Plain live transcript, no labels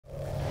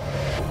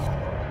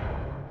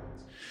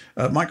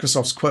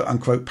Microsoft's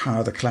quote-unquote power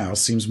of the cloud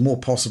seems more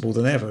possible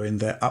than ever in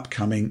their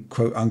upcoming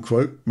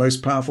quote-unquote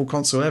most powerful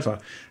console ever.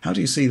 How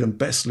do you see them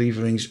best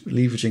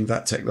leveraging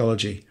that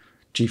technology?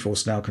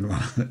 GeForce Now can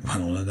run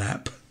on an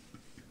app.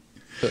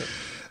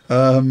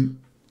 I'm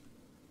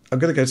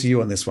going to go to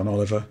you on this one,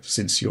 Oliver,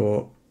 since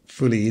you're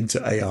fully into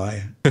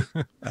AI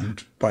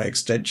and by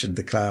extension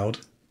the cloud.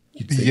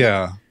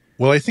 Yeah.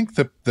 Well, I think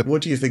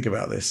what do you think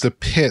about this? The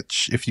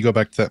pitch, if you go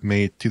back to that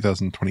May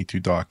 2022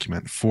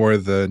 document for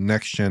the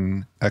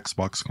next-gen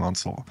Xbox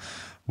console,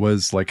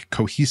 was like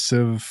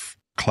cohesive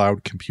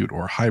cloud compute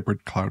or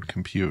hybrid cloud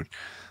compute,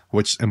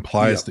 which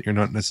implies that you're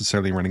not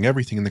necessarily running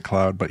everything in the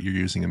cloud, but you're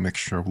using a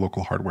mixture of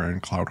local hardware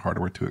and cloud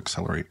hardware to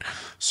accelerate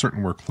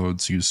certain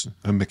workloads. Use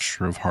a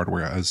mixture of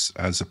hardware as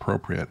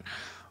appropriate,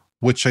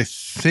 which I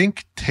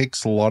think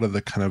takes a lot of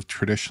the kind of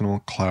traditional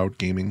cloud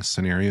gaming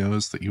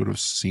scenarios that you would have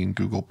seen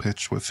Google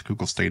pitch with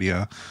Google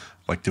Stadia,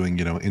 like doing,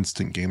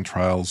 instant game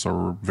trials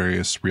or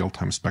various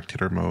real-time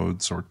spectator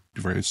modes or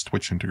various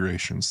Twitch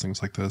integrations,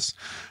 things like this.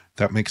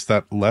 That makes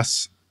that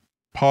less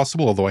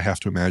possible, although I have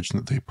to imagine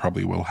that they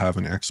probably will have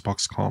an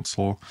Xbox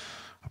console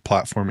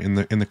platform in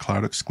the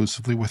cloud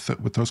exclusively with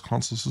those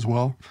consoles as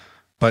well.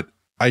 But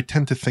I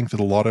tend to think that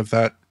a lot of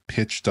that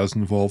pitch does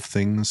involve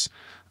things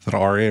that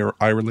are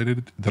AI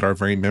related, that are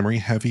very memory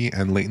heavy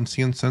and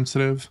latency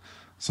insensitive.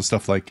 So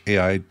stuff like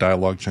AI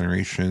dialogue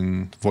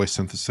generation, voice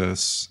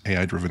synthesis,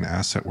 AI driven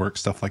asset work,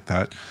 stuff like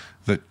that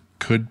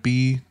could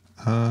be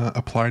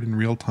applied in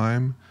real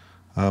time.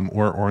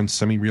 Or in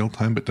semi-real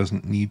time, but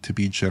doesn't need to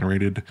be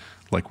generated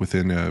like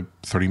within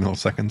 30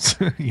 milliseconds.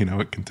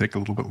 It can take a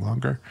little bit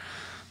longer.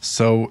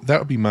 So that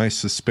would be my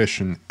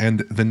suspicion.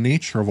 And the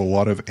nature of a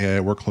lot of AI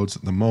workloads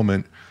at the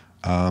moment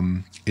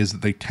is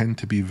that they tend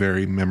to be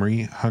very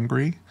memory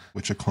hungry,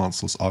 which a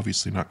console is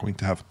obviously not going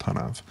to have a ton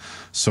of.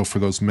 So for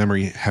those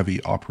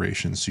memory-heavy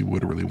operations, you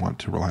would really want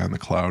to rely on the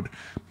cloud.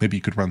 Maybe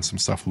you could run some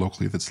stuff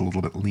locally that's a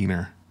little bit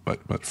leaner,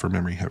 but for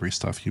memory-heavy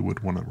stuff, you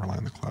would want to rely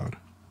on the cloud.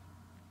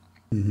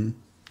 Mm-hmm.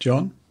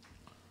 John?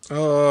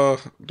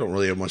 Don't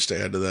really have much to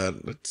add to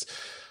that.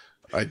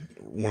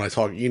 When I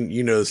talk,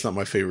 it's not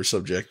my favorite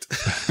subject.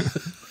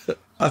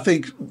 I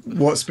think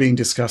what's being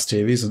discussed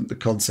here isn't the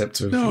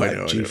concept of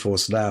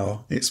GeForce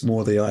Now. It's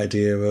more the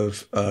idea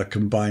of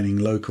combining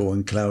local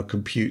and cloud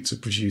compute to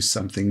produce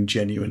something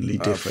genuinely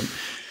different.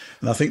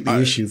 And I think the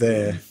issue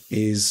there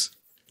is,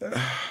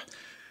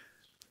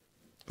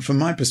 from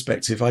my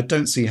perspective, I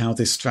don't see how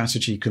this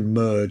strategy can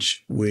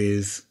merge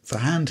with the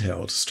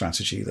handheld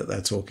strategy that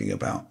they're talking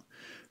about.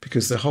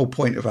 Because the whole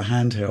point of a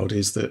handheld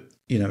is that,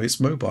 it's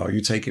mobile. You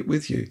take it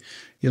with you.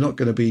 You're not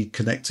going to be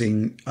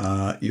connecting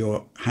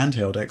your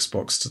handheld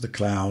Xbox to the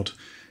cloud,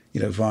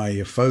 via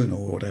your phone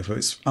or whatever.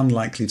 It's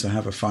unlikely to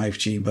have a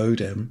 5G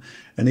modem.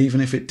 And even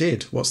if it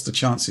did, what's the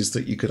chances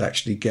that you could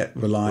actually get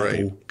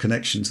reliable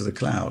connection to the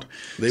cloud?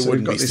 They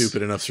wouldn't be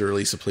stupid enough to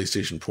release a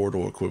PlayStation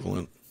Portal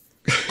equivalent.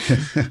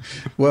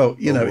 Well,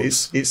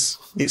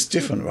 it's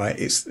different, right?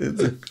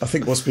 I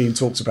think what's being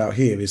talked about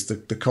here is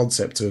the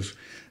concept of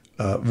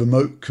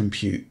remote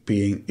compute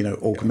being,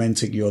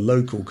 augmenting your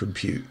local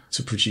compute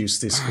to produce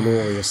this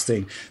glorious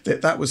thing.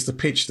 That was the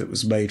pitch that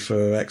was made for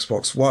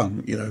Xbox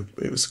One.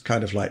 It was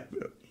kind of like,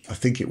 I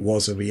think it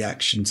was a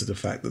reaction to the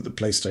fact that the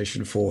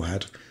PlayStation 4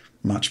 had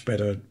much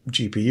better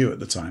GPU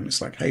at the time.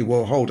 It's like, hey,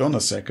 well, hold on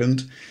a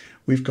second.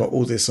 We've got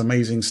all this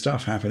amazing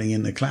stuff happening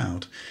in the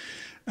cloud.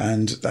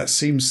 And that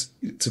seems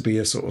to be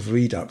a sort of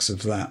redux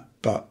of that.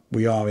 But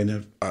we are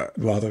in a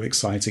rather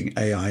exciting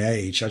AI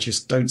age. I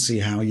just don't see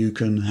how you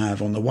can have,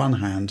 on the one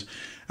hand,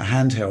 a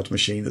handheld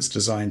machine that's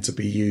designed to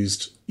be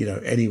used,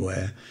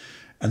 anywhere.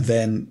 And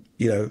then,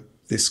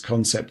 this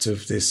concept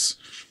of this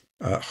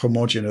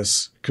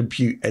homogeneous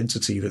compute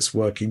entity that's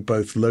working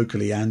both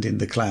locally and in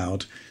the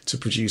cloud to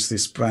produce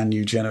this brand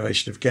new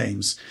generation of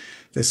games.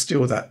 There's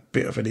still that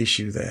bit of an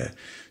issue there.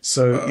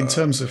 So in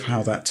terms of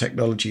how that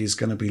technology is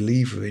going to be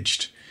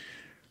leveraged,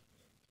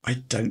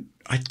 I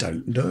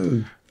don't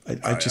know.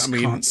 I just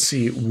can't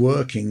see it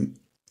working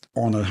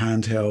on a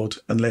handheld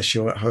unless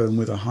you're at home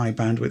with a high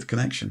bandwidth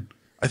connection.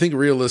 I think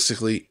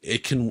realistically,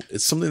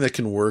 it's something that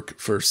can work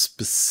for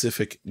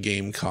specific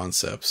game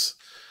concepts.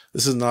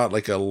 This is not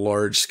like a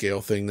large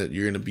scale thing that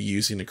you're going to be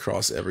using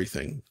across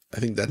everything. I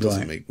think that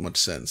doesn't make much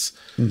sense.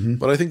 Mm-hmm.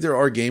 But I think there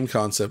are game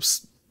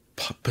concepts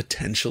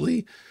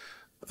potentially.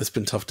 It's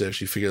been tough to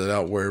actually figure that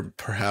out where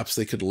perhaps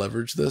they could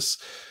leverage this.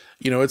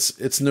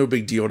 It's no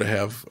big deal to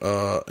have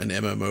an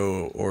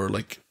MMO or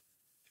like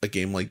a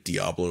game like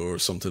Diablo or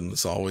something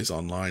that's always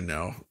online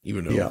now,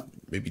 even though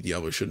maybe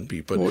Diablo shouldn't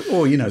be. But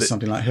or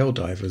something like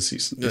Helldivers.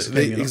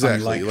 It's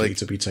unlikely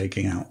to be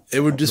taking out. It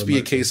would just be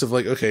a case of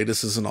like, okay,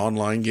 this is an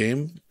online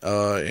game,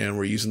 and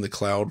we're using the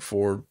cloud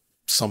for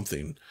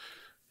something.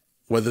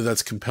 Whether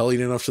that's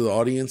compelling enough to the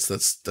audience,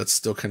 that's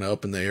still kind of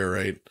up in the air,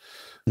 right?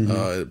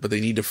 Mm-hmm. But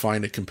they need to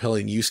find a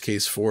compelling use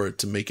case for it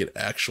to make it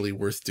actually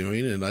worth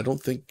doing. And I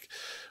don't think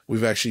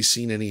we've actually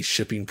seen any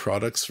shipping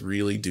products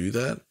really do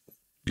that.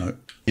 No.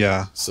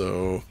 Yeah.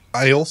 So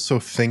I also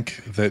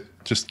think that,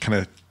 just kind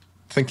of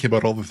thinking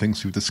about all the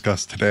things we've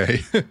discussed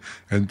today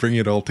and bringing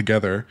it all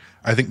together,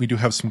 I think we do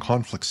have some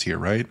conflicts here,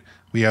 right?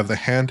 We have the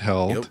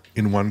handheld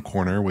in one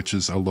corner, which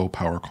is a low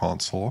power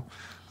console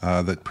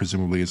that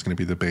presumably is going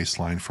to be the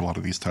baseline for a lot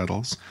of these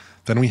titles.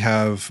 Then we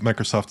have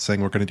Microsoft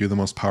saying we're going to do the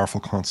most powerful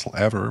console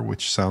ever,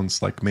 which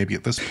sounds like maybe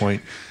at this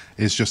point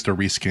is just a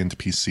reskinned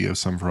PC of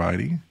some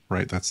variety,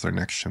 right? That's their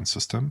next-gen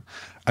system.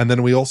 And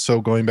then we also,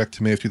 going back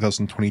to May of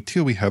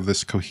 2022, we have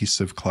this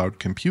cohesive cloud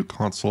compute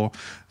console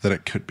that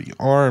it could be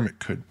ARM, it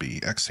could be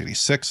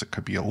x86, it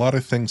could be a lot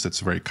of things. It's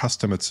very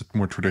custom. It's a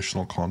more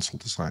traditional console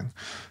design.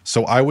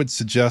 So I would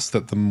suggest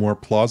that the more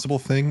plausible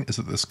thing is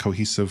that this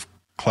cohesive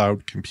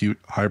cloud compute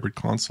hybrid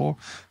console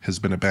has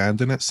been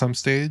abandoned at some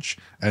stage,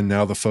 and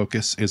now the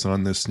focus is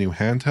on this new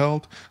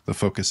handheld. The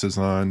focus is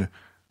on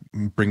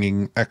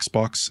bringing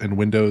Xbox and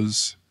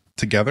Windows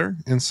together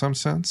in some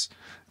sense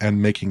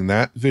and making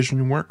that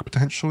vision work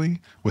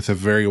potentially with a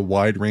very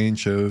wide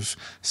range of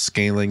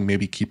scaling,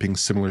 maybe keeping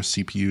similar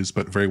CPUs,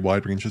 but very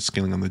wide range of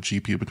scaling on the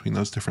GPU between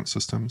those different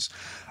systems.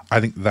 I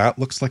think that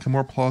looks like a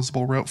more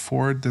plausible route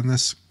forward than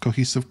this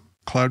cohesive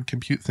cloud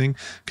compute thing,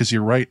 because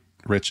you're right,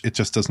 Rich, it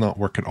just does not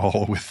work at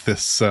all with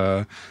this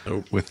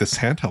with this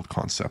handheld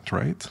concept,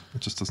 right?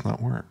 It just does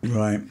not work.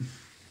 Right.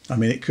 I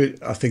mean, it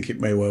could. I think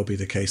it may well be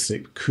the case that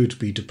it could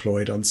be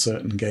deployed on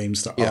certain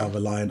games that are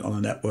reliant on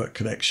a network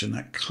connection.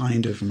 That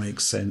kind of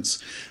makes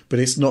sense, but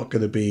it's not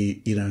going to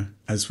be,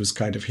 as was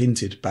kind of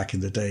hinted back in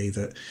the day,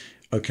 that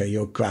okay,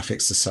 your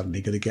graphics are suddenly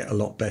going to get a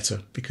lot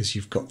better because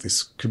you've got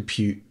this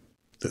compute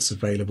that's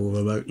available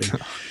remotely.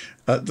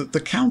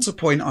 The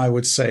counterpoint I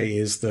would say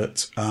is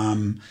that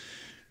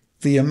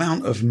the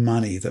amount of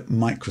money that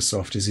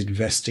Microsoft is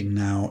investing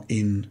now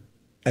in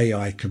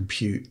AI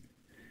compute,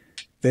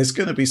 there's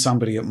going to be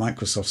somebody at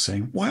Microsoft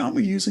saying, why aren't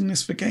we using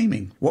this for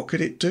gaming? What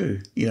could it do?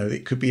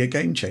 It could be a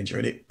game changer,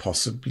 and it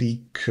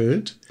possibly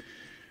could.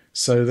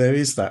 So there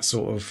is that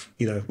sort of,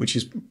 which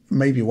is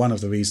maybe one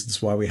of the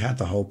reasons why we had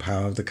the whole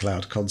power of the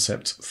cloud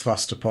concept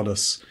thrust upon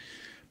us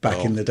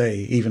back in the day,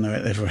 even though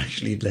it never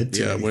actually led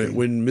to anything. Yeah,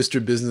 when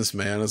Mr.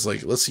 Businessman is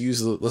like, let's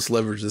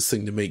leverage this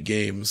thing to make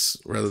games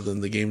rather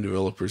than the game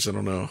developers. I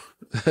don't know.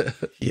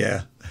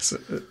 Yeah,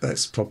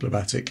 that's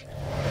problematic.